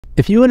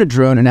If you own a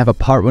drone and have a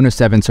Part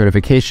 107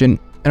 certification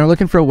and are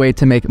looking for a way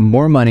to make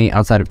more money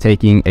outside of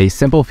taking a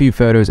simple few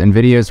photos and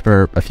videos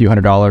for a few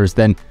 $100s,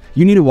 then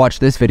you need to watch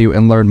this video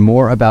and learn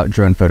more about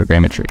drone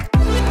photogrammetry.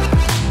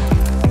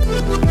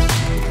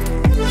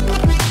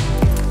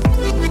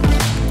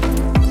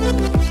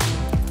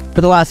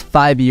 For the last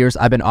 5 years,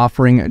 I've been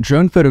offering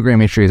drone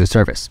photogrammetry as a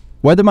service.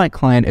 Whether my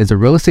client is a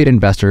real estate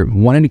investor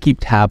wanting to keep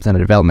tabs on a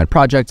development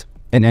project,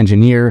 an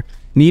engineer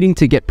needing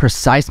to get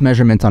precise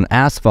measurements on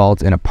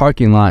asphalt in a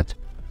parking lot,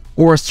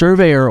 or a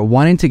surveyor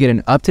wanting to get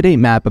an up-to-date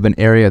map of an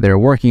area they're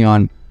working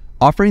on,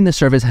 offering the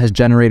service has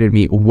generated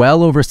me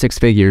well over 6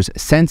 figures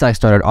since I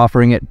started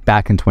offering it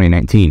back in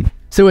 2019.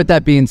 So with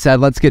that being said,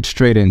 let's get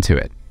straight into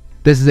it.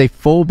 This is a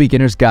full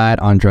beginner's guide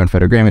on drone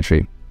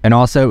photogrammetry. And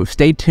also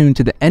stay tuned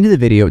to the end of the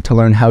video to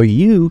learn how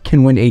you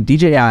can win a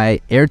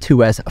DJI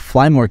Air2s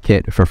Fly More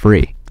kit for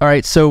free. All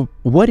right, so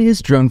what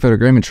is drone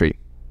photogrammetry?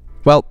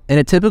 Well, in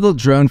a typical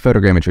drone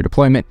photogrammetry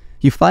deployment,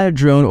 you fly a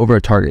drone over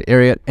a target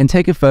area and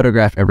take a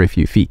photograph every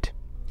few feet.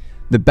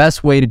 The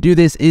best way to do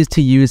this is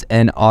to use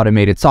an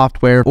automated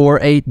software or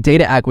a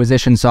data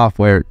acquisition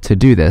software to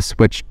do this,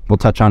 which we'll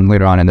touch on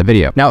later on in the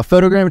video. Now,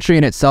 photogrammetry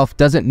in itself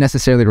doesn't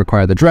necessarily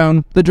require the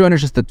drone. The drone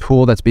is just the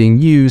tool that's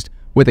being used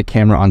with a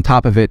camera on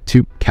top of it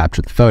to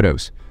capture the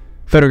photos.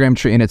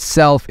 Photogrammetry in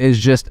itself is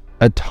just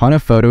a ton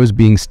of photos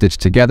being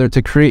stitched together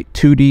to create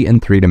 2D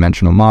and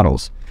 3-dimensional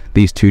models.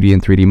 These 2D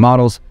and 3D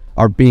models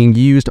are being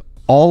used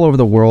all over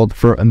the world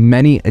for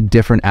many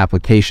different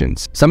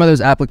applications. Some of those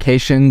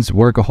applications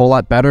work a whole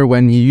lot better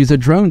when you use a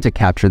drone to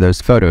capture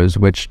those photos,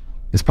 which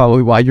is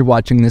probably why you're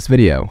watching this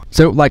video.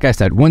 So like I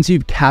said, once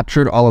you've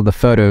captured all of the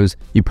photos,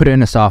 you put it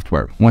in a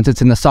software. Once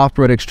it's in the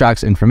software, it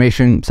extracts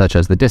information such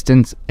as the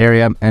distance,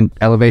 area, and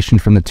elevation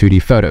from the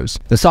 2D photos.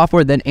 The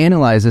software then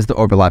analyzes the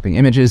overlapping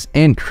images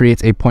and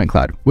creates a point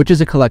cloud, which is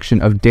a collection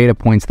of data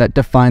points that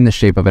define the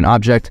shape of an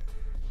object.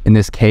 In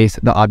this case,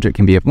 the object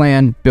can be of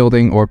land,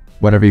 building, or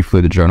whatever you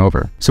flew the drone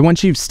over. So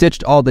once you've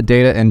stitched all the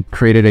data and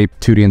created a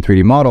 2D and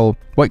 3D model,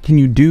 what can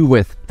you do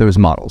with those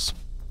models?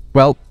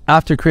 Well,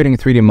 after creating a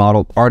 3D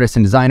model, artists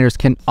and designers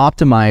can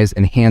optimize,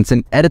 enhance,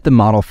 and edit the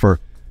model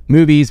for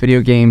movies, video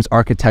games,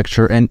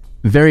 architecture, and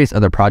various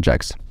other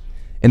projects.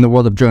 In the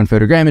world of drone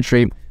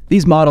photogrammetry,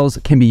 these models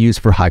can be used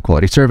for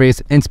high-quality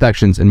surveys,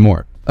 inspections, and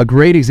more. A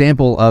great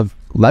example of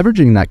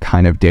leveraging that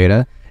kind of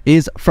data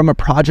is from a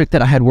project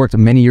that I had worked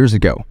many years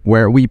ago,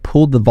 where we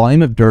pulled the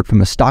volume of dirt from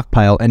a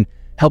stockpile and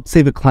helped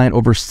save a client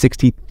over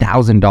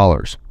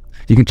 $60,000.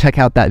 You can check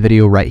out that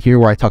video right here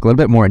where I talk a little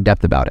bit more in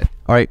depth about it.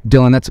 All right,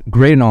 Dylan, that's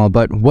great and all,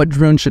 but what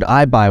drone should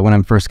I buy when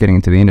I'm first getting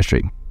into the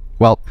industry?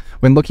 Well,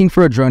 when looking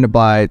for a drone to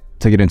buy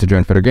to get into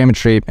drone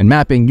photogrammetry and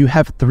mapping, you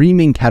have 3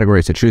 main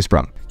categories to choose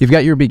from. You've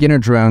got your beginner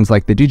drones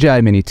like the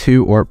DJI Mini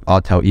 2 or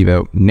Autel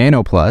Evo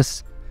Nano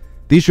Plus.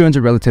 These drones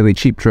are relatively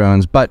cheap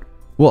drones, but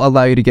will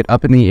allow you to get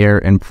up in the air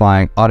and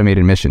flying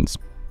automated missions.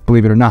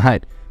 Believe it or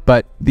not,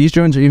 but these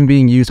drones are even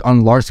being used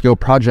on large-scale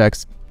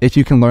projects if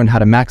you can learn how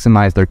to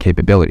maximize their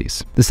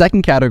capabilities. The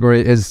second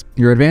category is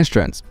your advanced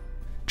drones.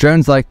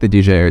 Drones like the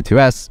DJI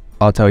Air2s,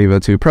 Autel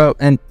Evo 2 Pro,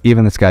 and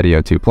even the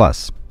Skydio 2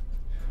 Plus.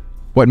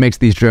 What makes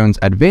these drones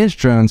advanced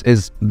drones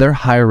is their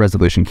higher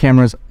resolution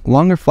cameras,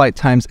 longer flight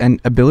times, and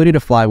ability to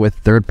fly with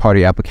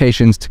third-party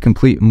applications to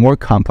complete more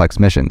complex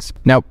missions.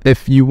 Now,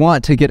 if you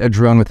want to get a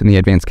drone within the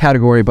advanced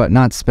category but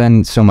not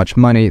spend so much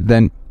money,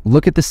 then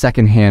look at the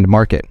second-hand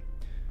market.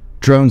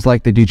 Drones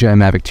like the DJI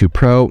Mavic 2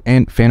 Pro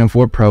and Phantom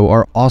 4 Pro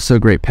are also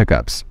great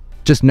pickups.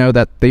 Just know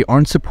that they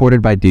aren't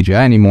supported by DJI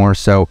anymore,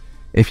 so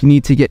if you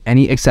need to get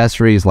any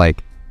accessories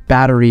like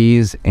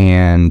batteries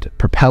and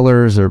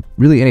propellers or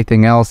really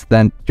anything else,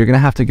 then you're gonna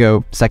have to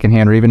go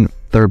secondhand or even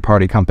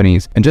third-party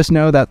companies. And just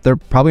know that they're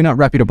probably not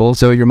reputable,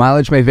 so your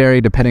mileage may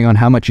vary depending on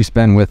how much you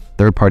spend with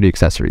third-party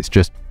accessories.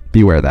 Just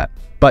be aware of that.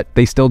 But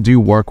they still do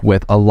work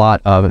with a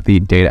lot of the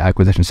data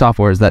acquisition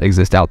softwares that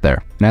exist out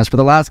there. And as for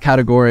the last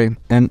category,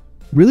 and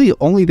really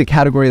only the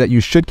category that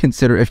you should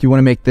consider if you want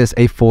to make this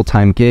a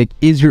full-time gig,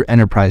 is your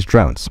enterprise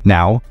drones.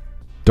 Now,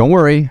 don't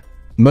worry.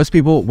 Most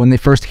people, when they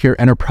first hear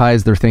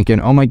enterprise, they're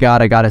thinking, oh my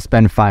God, I got to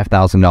spend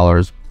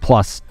 $5,000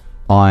 plus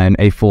on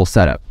a full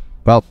setup.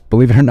 Well,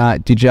 believe it or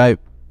not, DJI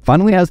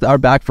finally has our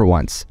back for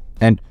once.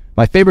 And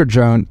my favorite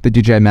drone, the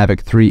DJI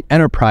Mavic 3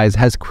 Enterprise,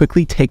 has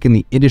quickly taken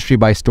the industry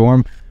by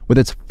storm with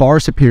its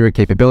far superior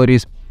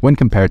capabilities when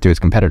compared to its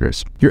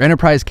competitors. Your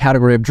enterprise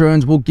category of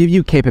drones will give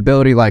you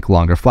capability like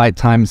longer flight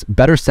times,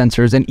 better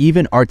sensors, and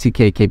even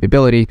RTK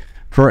capability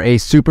for a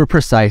super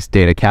precise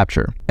data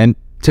capture. And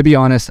to be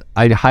honest,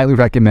 I'd highly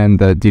recommend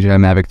the DJI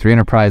Mavic 3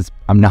 Enterprise.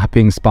 I'm not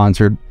being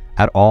sponsored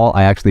at all.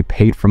 I actually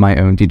paid for my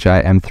own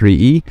DJI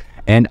M3E,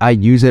 and I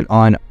use it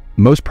on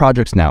most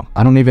projects now.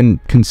 I don't even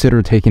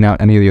consider taking out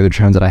any of the other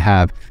drones that I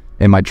have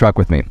in my truck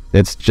with me.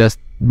 It's just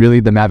really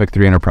the Mavic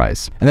 3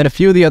 Enterprise. And then a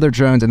few of the other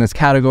drones in this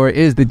category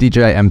is the DJI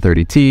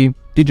M30T,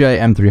 DJI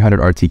M300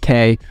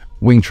 RTK,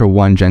 Wingtra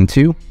 1 Gen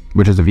 2,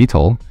 which is a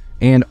VTOL,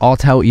 and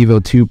Autel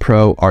Evo 2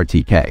 Pro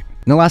RTK.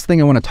 And the last thing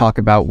I want to talk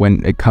about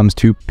when it comes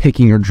to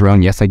picking your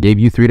drone, yes, I gave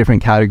you 3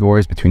 different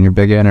categories between your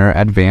beginner,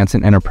 advanced,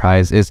 and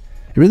enterprise, is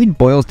It really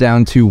boils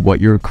down to what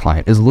your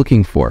client is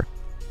looking for.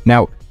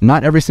 Now,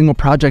 not every single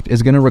project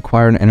is going to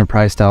require an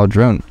enterprise-style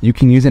drone. You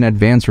can use an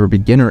advanced or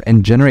beginner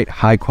and generate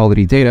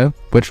high-quality data,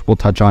 which we'll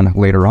touch on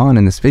later on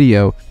in this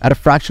video, at a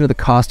fraction of the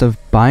cost of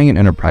buying an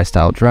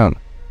enterprise-style drone.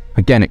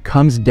 Again, it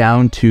comes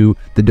down to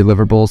the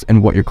deliverables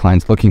and what your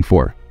client's looking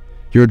for.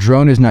 Your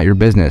drone is not your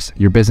business.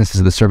 Your business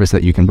is the service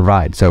that you can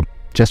provide. So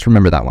just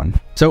remember that one.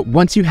 So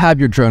once you have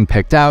your drone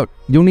picked out,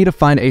 you'll need to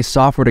find a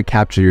software to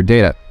capture your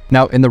data.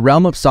 Now, in the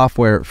realm of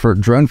software for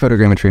drone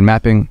photogrammetry and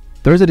mapping,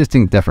 there's a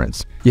distinct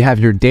difference. You have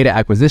your data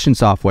acquisition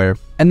software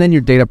and then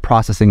your data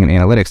processing and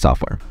analytics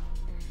software.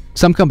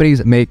 Some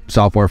companies make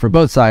software for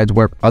both sides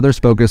where others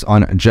focus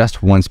on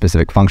just one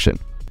specific function.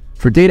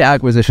 For data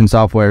acquisition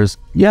softwares,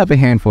 you have a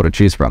handful to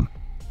choose from.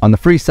 On the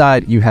free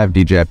side, you have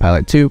DJI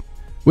Pilot 2,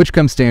 which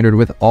comes standard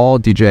with all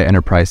DJI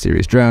Enterprise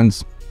Series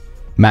drones,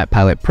 Map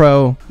Pilot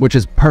Pro, which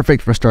is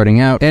perfect for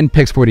starting out, and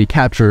Pix4D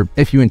Capture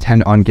if you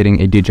intend on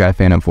getting a DJI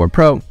Phantom 4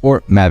 Pro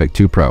or Mavic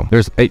 2 Pro.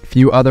 There's a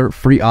few other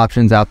free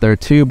options out there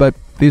too, but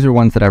these are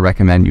ones that I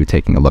recommend you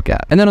taking a look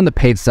at. And then on the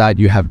paid side,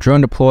 you have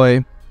Drone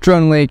Deploy,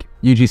 Drone Lake,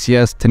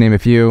 UGCS, to name a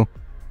few.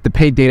 The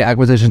paid data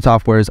acquisition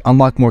softwares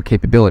unlock more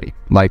capability,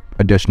 like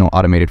additional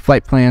automated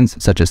flight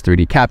plans, such as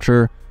 3D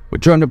capture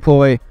with Drone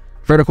Deploy,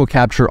 vertical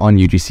capture on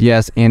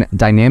UGCS, and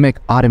dynamic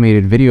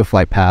automated video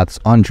flight paths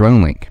on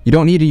DroneLink. You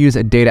don't need to use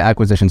a data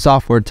acquisition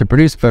software to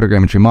produce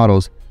photogrammetry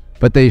models,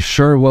 but they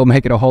sure will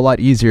make it a whole lot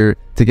easier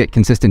to get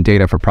consistent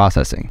data for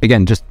processing.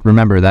 Again, just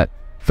remember that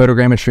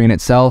photogrammetry in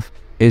itself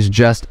is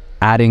just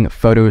adding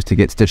photos to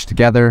get stitched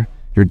together.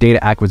 Your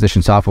data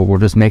acquisition software will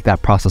just make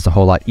that process a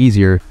whole lot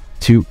easier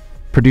to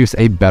produce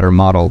a better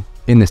model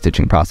in the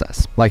stitching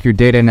process. Like your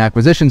data and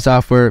acquisition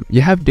software,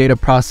 you have data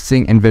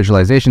processing and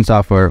visualization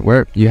software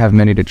where you have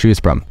many to choose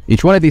from.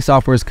 Each one of these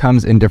softwares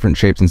comes in different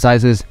shapes and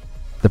sizes.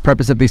 The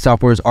purpose of these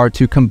softwares are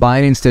to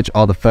combine and stitch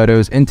all the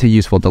photos into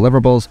useful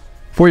deliverables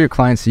for your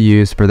clients to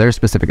use for their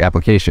specific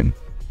application.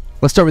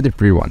 Let's start with the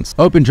free ones.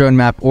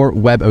 OpenDroneMap or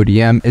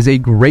WebODM is a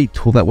great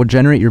tool that will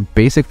generate your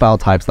basic file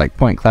types like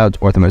point clouds,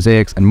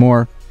 orthomosaics, and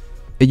more.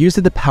 It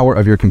uses the power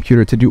of your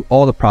computer to do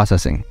all the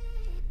processing.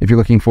 If you're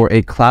looking for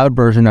a cloud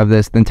version of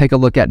this, then take a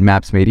look at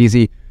Maps Made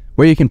Easy,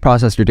 where you can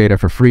process your data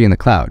for free in the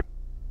cloud.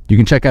 You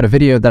can check out a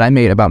video that I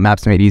made about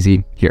Maps Made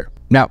Easy here.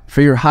 Now,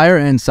 for your higher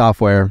end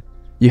software,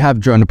 you have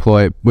Drone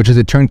Deploy, which is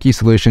a turnkey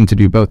solution to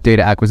do both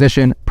data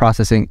acquisition,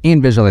 processing,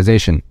 and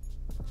visualization.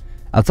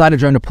 Outside of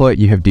Drone Deploy,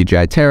 you have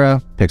DJI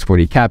Terra,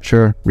 Pix4D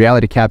Capture,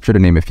 Reality Capture, to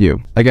name a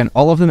few. Again,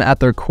 all of them at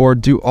their core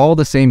do all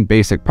the same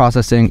basic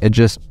processing.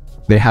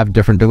 They have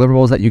different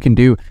deliverables that you can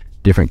do,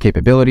 different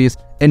capabilities,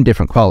 and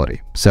different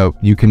quality. So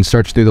you can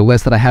search through the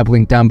list that I have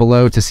linked down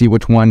below to see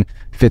which one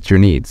fits your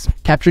needs.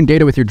 Capturing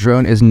data with your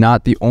drone is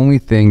not the only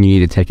thing you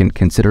need to take into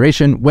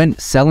consideration when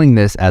selling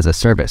this as a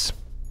service.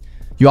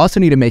 You also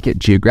need to make it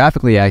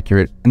geographically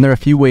accurate, and there are a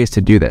few ways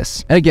to do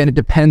this. And again, it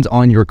depends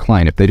on your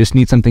client. If they just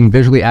need something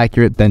visually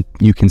accurate, then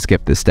you can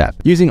skip this step.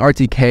 Using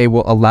RTK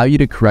will allow you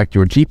to correct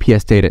your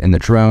GPS data in the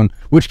drone,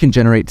 which can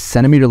generate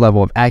centimeter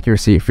level of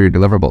accuracy for your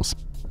deliverables.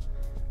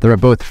 There are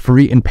both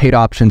free and paid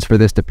options for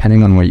this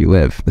depending on where you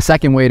live. The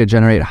second way to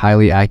generate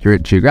highly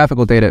accurate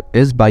geographical data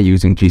is by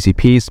using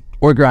GCPs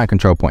or ground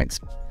control points.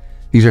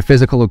 These are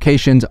physical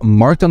locations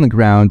marked on the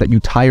ground that you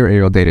tie your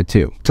aerial data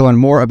to. To learn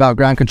more about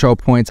ground control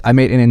points, I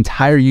made an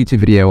entire YouTube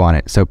video on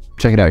it, so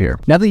check it out here.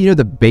 Now that you know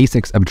the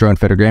basics of drone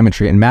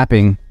photogrammetry and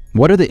mapping,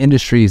 what are the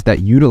industries that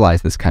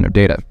utilize this kind of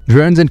data?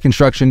 Drones in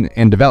construction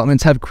and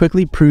developments have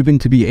quickly proven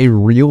to be a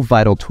real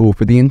vital tool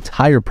for the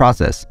entire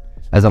process,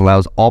 as it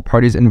allows all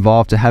parties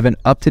involved to have an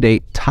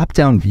up-to-date,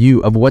 top-down view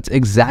of what's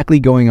exactly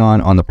going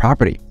on the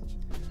property.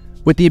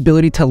 With the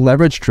ability to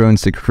leverage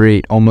drones to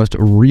create almost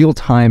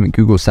real-time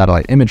Google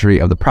satellite imagery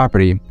of the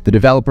property, the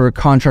developer,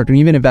 contractor, and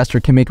even investor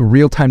can make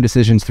real-time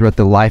decisions throughout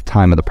the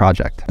lifetime of the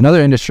project.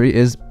 Another industry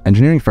is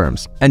engineering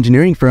firms.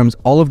 Engineering firms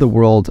all over the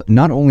world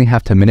not only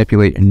have to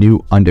manipulate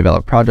new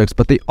undeveloped projects,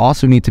 but they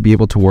also need to be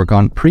able to work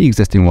on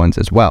pre-existing ones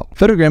as well.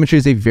 Photogrammetry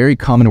is a very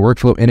common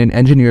workflow in an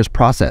engineer's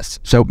process,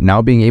 so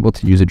now being able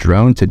to use a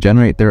drone to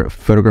generate their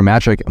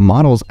photogrammetric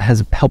models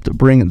has helped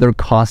bring their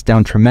costs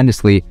down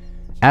tremendously,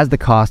 as the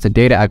cost of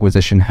data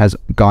acquisition has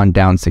gone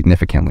down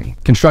significantly.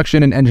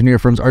 Construction and engineer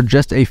firms are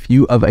just a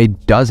few of a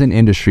dozen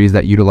industries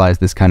that utilize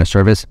this kind of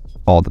service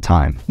all the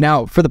time.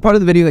 Now, for the part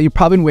of the video that you've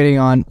probably been waiting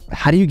on,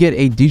 how do you get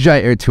a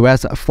DJI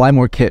Air2s Fly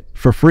More kit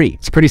for free?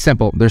 It's pretty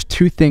simple. There's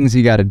two things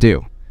you got to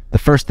do. The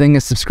first thing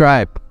is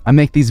subscribe. I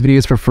make these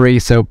videos for free,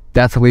 so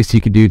that's the least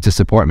you could do to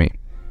support me.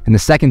 And the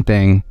second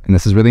thing, and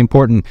this is really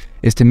important,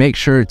 is to make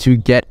sure to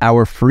get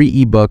our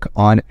free ebook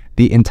on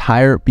the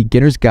entire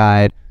beginner's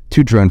guide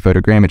to drone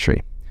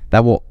photogrammetry.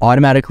 That will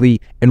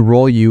automatically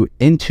enroll you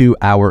into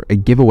our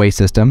giveaway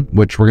system,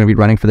 which we're going to be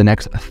running for the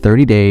next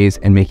 30 days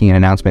and making an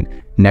announcement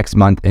next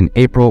month in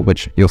April,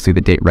 which you'll see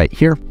the date right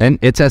here. And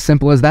it's as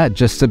simple as that.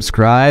 Just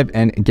subscribe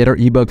and get our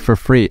ebook for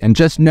free. And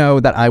just know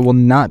that I will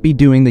not be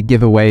doing the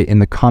giveaway in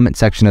the comment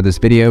section of this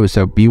video,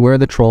 so beware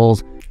the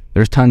trolls.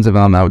 There's tons of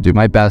them. I will do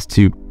my best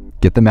to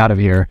get them out of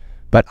here.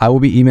 but I will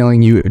be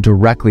emailing you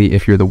directly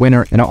if you're the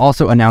winner, and I'll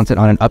also announce it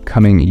on an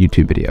upcoming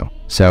YouTube video.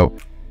 So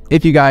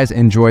if you guys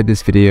enjoyed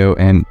this video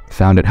and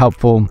found it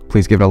helpful,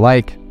 please give it a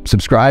like,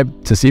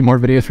 subscribe to see more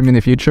videos from me in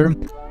the future.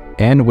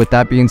 And with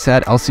that being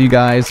said, I'll see you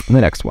guys in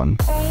the next one.